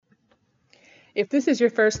If this is your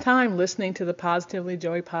first time listening to the Positively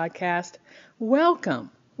Joy podcast, welcome.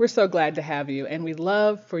 We're so glad to have you, and we'd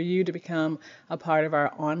love for you to become a part of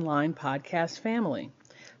our online podcast family.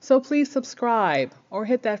 So please subscribe or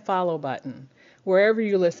hit that follow button wherever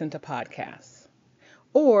you listen to podcasts.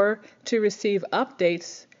 Or to receive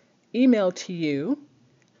updates emailed to you,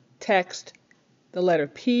 text the letter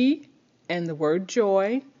P and the word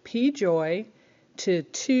joy, P-Joy, to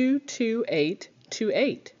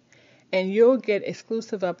 22828. And you'll get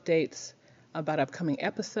exclusive updates about upcoming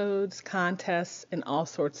episodes, contests, and all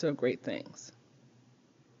sorts of great things.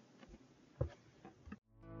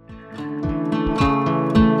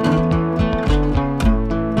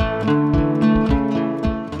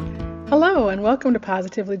 Hello, and welcome to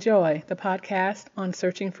Positively Joy, the podcast on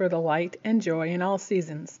searching for the light and joy in all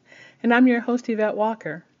seasons. And I'm your host, Yvette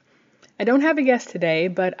Walker. I don't have a guest today,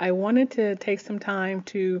 but I wanted to take some time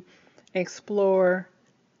to explore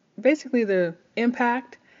basically the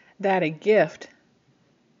impact that a gift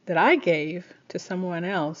that I gave to someone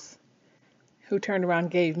else who turned around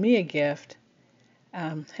and gave me a gift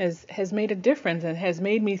has made a difference and has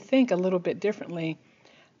made me think a little bit differently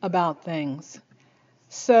about things.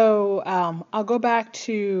 So I'll go back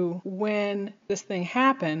to when this thing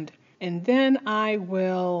happened, and then I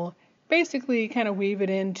will basically kind of weave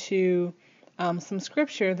it into some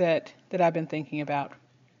scripture that I've been thinking about.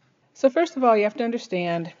 So first of all, you have to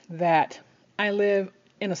understand that I live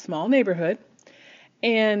in a small neighborhood,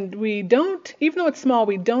 and we don't, even though it's small,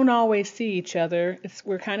 we don't always see each other.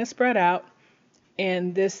 We're kind of spread out,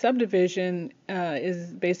 and this subdivision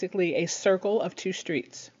is basically a circle of two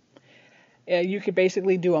streets. You could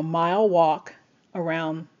basically do a mile walk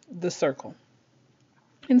around the circle.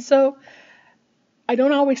 And so I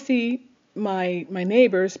don't always see my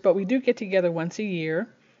neighbors, but we do get together once a year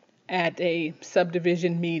at a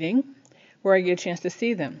subdivision meeting where I get a chance to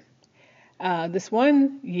see them. This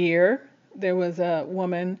one year, there was a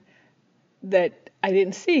woman that I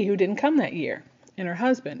didn't see who didn't come that year, and her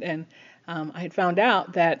husband. And I had found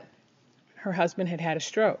out that her husband had had a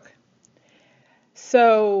stroke.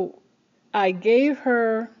 So I gave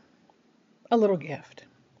her a little gift.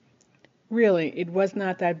 Really, it was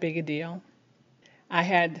not that big a deal. I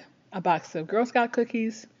had a box of Girl Scout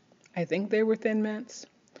cookies. I think they were Thin Mints.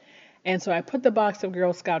 And so I put the box of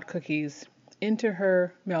Girl Scout cookies into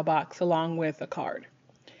her mailbox along with a card.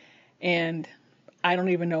 And I don't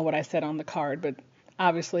even know what I said on the card, but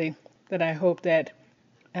obviously that I hope that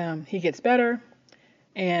he gets better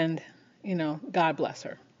and, God bless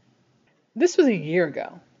her. This was a year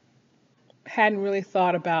ago. Hadn't really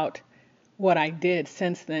thought about what I did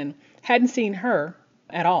since then. Hadn't seen her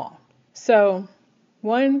at all. So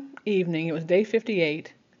one evening, it was day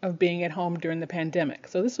 58 of being at home during the pandemic.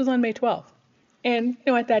 So this was on May 12th. And,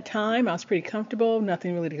 at that time, I was pretty comfortable,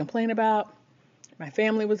 nothing really to complain about. My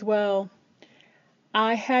family was well.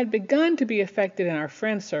 I had begun to be affected in our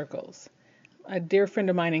friend circles. A dear friend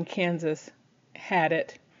of mine in Kansas had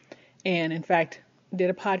it, and in fact, did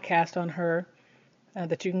a podcast on her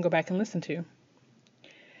that you can go back and listen to.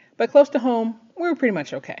 But close to home, we were pretty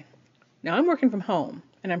much okay. Now, I'm working from home,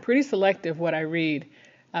 and I'm pretty selective what I read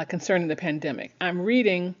concerning the pandemic. I'm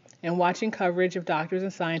reading and watching coverage of doctors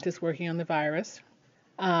and scientists working on the virus.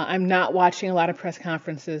 I'm not watching a lot of press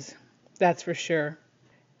conferences, that's for sure.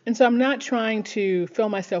 And so I'm not trying to fill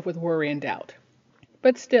myself with worry and doubt.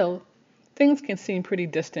 But still, things can seem pretty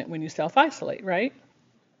distant when you self-isolate, right?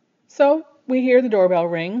 So we hear the doorbell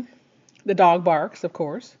ring. The dog barks, of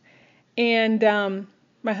course. And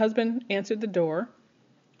my husband answered the door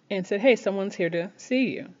and said, "Hey, someone's here to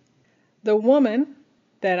see you." The woman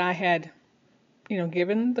that I had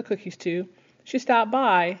given the cookies to, she stopped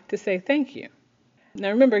by to say thank you. Now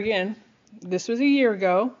remember again, this was a year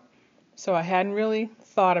ago, so I hadn't really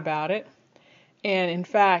thought about it. And in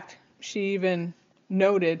fact, she even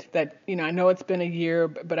noted that, I know it's been a year,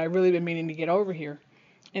 but I've really been meaning to get over here.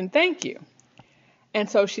 And thank you. And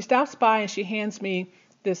so she stops by and she hands me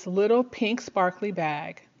this little pink sparkly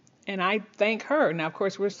bag. And I thank her. Now, of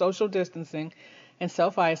course, we're social distancing and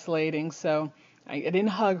self-isolating, so I didn't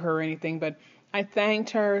hug her or anything, but I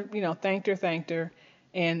thanked her, thanked her,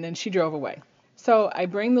 and then she drove away. So I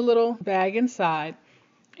bring the little bag inside.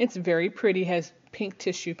 It's very pretty, has pink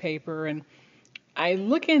tissue paper, and I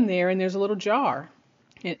look in there and there's a little jar.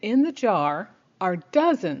 And in the jar are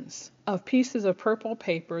dozens of pieces of purple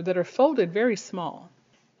paper that are folded very small.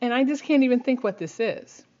 And I just can't even think what this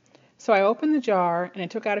is. So I opened the jar and I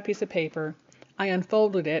took out a piece of paper. I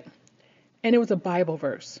unfolded it, and it was a Bible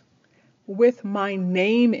verse with my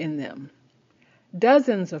name in them.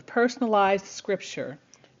 Dozens of personalized scripture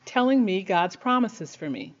telling me God's promises for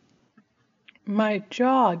me. My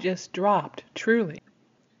jaw just dropped, truly.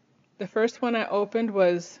 The first one I opened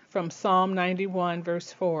was from Psalm 91,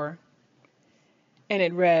 verse 4, and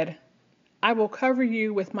it read, I will cover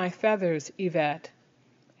you with my feathers, Yvette,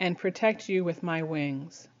 and protect you with my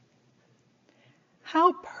wings.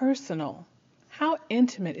 How personal, how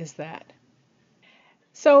intimate is that?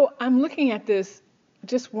 So I'm looking at this,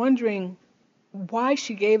 just wondering why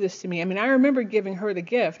she gave this to me. I mean, I remember giving her the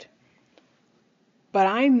gift, but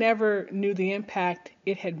I never knew the impact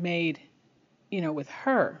it had made, with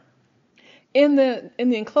her. In the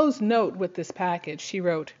enclosed note with this package, she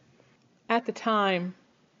wrote, at the time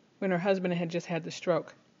when her husband had just had the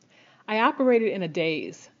stroke, I operated in a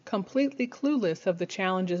daze, completely clueless of the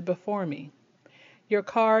challenges before me. Your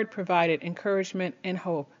card provided encouragement and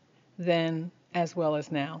hope then as well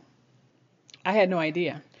as now. I had no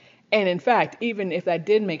idea. And in fact, even if that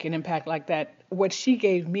did make an impact like that, what she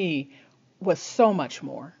gave me was so much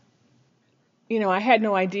more. I had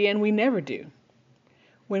no idea, and we never do.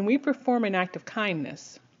 When we perform an act of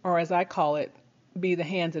kindness, or as I call it, be the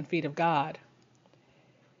hands and feet of God,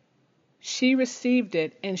 she received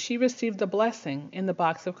it, and she received the blessing in the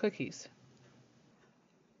box of cookies.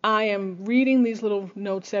 I am reading these little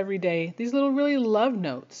notes every day, these little really love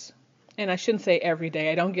notes. And I shouldn't say every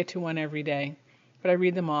day, I don't get to one every day, but I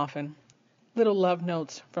read them often. Little love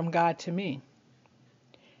notes from God to me.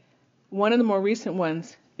 One of the more recent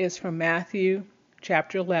ones is from Matthew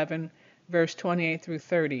chapter 11, verse 28 through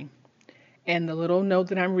 30. And the little note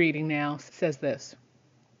that I'm reading now says this.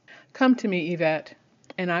 Come to me, Yvette,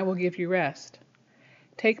 and I will give you rest.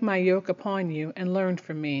 Take my yoke upon you and learn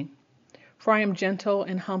from me, for I am gentle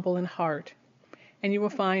and humble in heart, and you will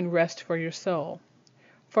find rest for your soul.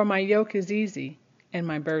 For my yoke is easy and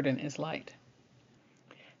my burden is light.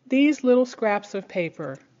 These little scraps of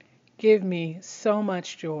paper give me so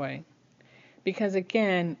much joy because,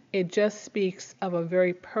 again, it just speaks of a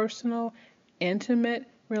very personal, intimate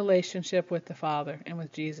relationship with the Father and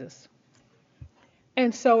with Jesus.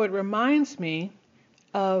 And so it reminds me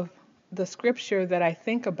of the scripture that I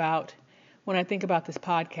think about when I think about this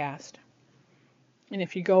podcast. And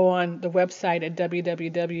if you go on the website at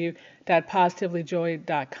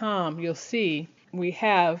www.positivelyjoy.com, you'll see we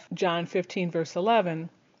have John 15, verse 11.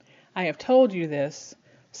 I have told you this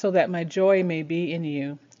so that my joy may be in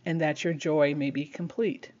you and that your joy may be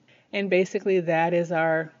complete. And basically that is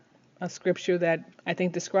a scripture that I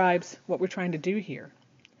think describes what we're trying to do here.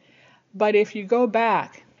 But if you go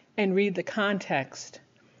back and read the context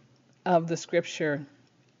of the scripture,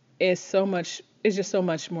 it's just so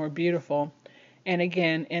much more beautiful and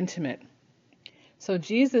again intimate. So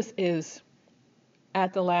Jesus is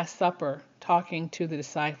at the Last Supper talking to the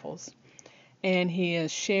disciples, and he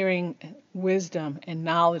is sharing wisdom and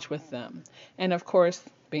knowledge with them. And of course,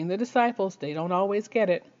 being the disciples, they don't always get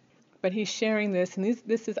it, but he's sharing this, and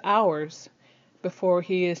this is hours before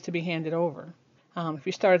he is to be handed over. If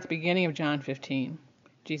you start at the beginning of John 15,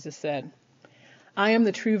 Jesus said, I am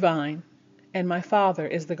the true vine, and my Father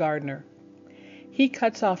is the gardener. He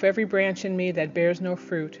cuts off every branch in me that bears no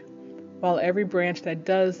fruit, while every branch that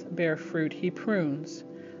does bear fruit he prunes,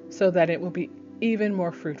 so that it will be even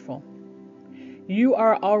more fruitful. You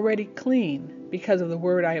are already clean because of the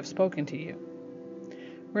word I have spoken to you.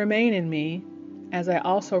 Remain in me, as I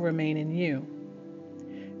also remain in you.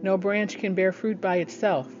 No branch can bear fruit by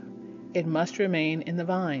itself. It must remain in the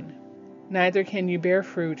vine. Neither can you bear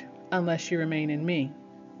fruit unless you remain in me.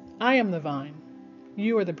 I am the vine.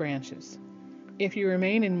 You are the branches. If you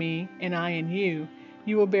remain in me and I in you,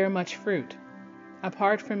 you will bear much fruit.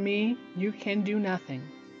 Apart from me, you can do nothing.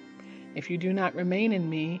 If you do not remain in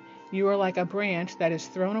me, you are like a branch that is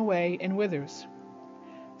thrown away and withers.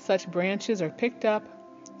 Such branches are picked up,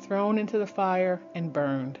 thrown into the fire, and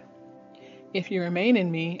burned. If you remain in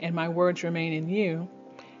me and my words remain in you,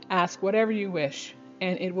 ask whatever you wish,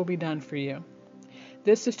 and it will be done for you.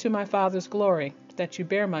 This is to my Father's glory, that you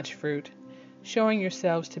bear much fruit, showing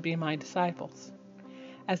yourselves to be my disciples.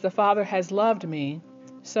 As the Father has loved me,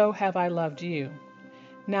 so have I loved you.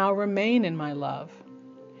 Now remain in my love.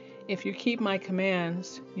 If you keep my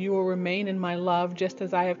commands, you will remain in my love just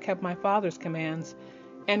as I have kept my Father's commands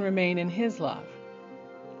and remain in his love.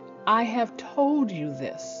 I have told you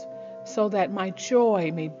this so that my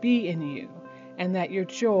joy may be in you and that your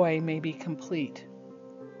joy may be complete.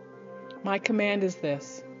 My command is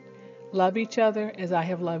this: love each other as I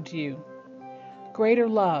have loved you. Greater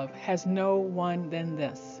love has no one than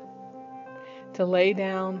this, to lay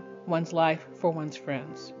down one's life for one's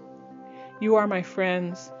friends. You are my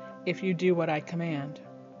friends if you do what I command.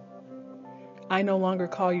 I no longer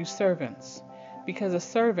call you servants, because a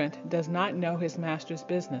servant does not know his master's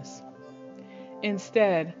business.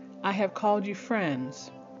 Instead, I have called you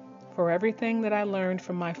friends, for everything that I learned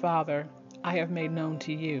from my Father I have made known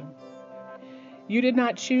to you. You did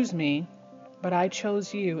not choose me, but I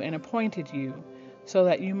chose you and appointed you so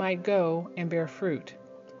that you might go and bear fruit,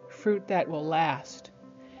 fruit that will last,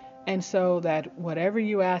 and so that whatever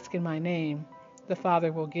you ask in my name, the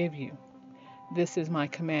Father will give you. This is my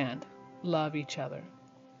command: love each other.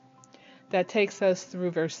 That takes us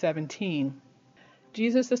through verse 17.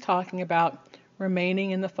 Jesus is talking about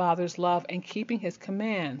remaining in the Father's love and keeping his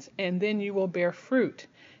commands, and then you will bear fruit,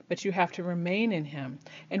 but you have to remain in him.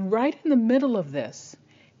 And right in the middle of this,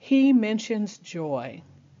 he mentions joy.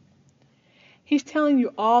 He's telling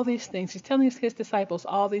you all these things. He's telling his disciples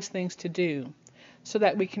all these things to do so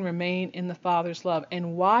that we can remain in the Father's love.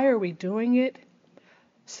 And why are we doing it?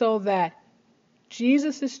 So that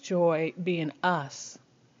Jesus' joy be in us,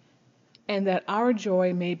 and that our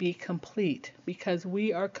joy may be complete, because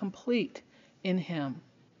we are complete in him.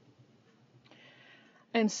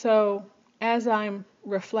 And so, as I'm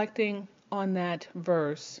reflecting on that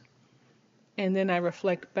verse, and then I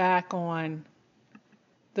reflect back on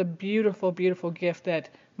the beautiful, beautiful gift that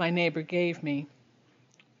my neighbor gave me,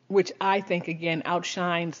 which I think again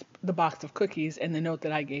outshines the box of cookies and the note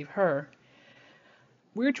that I gave her.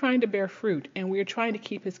 We're trying to bear fruit, and we're trying to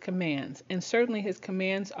keep his commands. And certainly his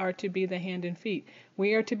commands are to be the hand and feet.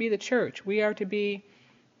 We are to be the church. We are to be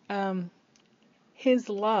his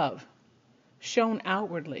love shown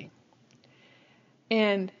outwardly.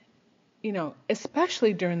 And,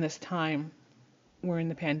 especially during this time, we're in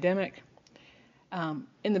the pandemic.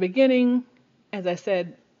 In the beginning, as I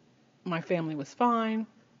said, my family was fine.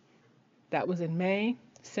 That was in May.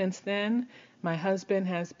 Since then, my husband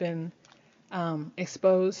has been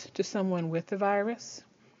exposed to someone with the virus.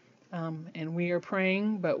 And we are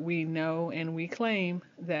praying, but we know and we claim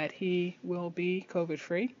that he will be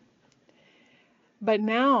COVID-free. But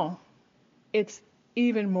now it's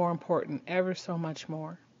even more important, ever so much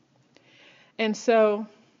more. And so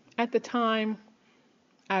at the time,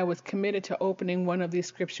 I was committed to opening one of these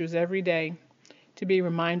scriptures every day to be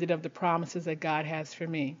reminded of the promises that God has for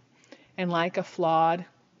me. And like a flawed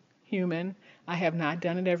human, I have not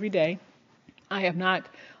done it every day. I have not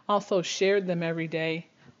also shared them every day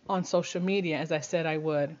on social media as I said I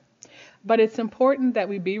would. But it's important that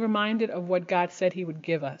we be reminded of what God said he would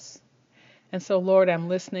give us. And so, Lord, I'm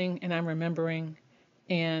listening and I'm remembering,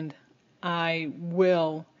 and I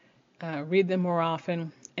will read them more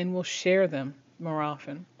often and will share them more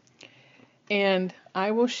often. And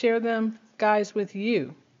I will share them, guys, with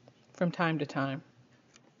you from time to time.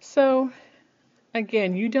 So,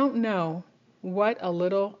 again, you don't know what a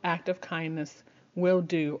little act of kindness will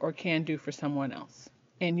do or can do for someone else.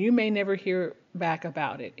 And you may never hear back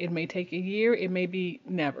about it. It may take a year, it may be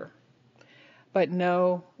never. But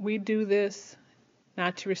no, we do this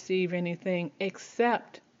not to receive anything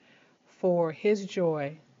except for his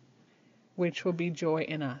joy, which will be joy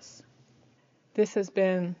in us. This has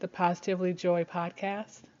been the Positively Joy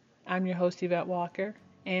podcast. I'm your host, Yvette Walker,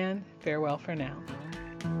 and farewell for now.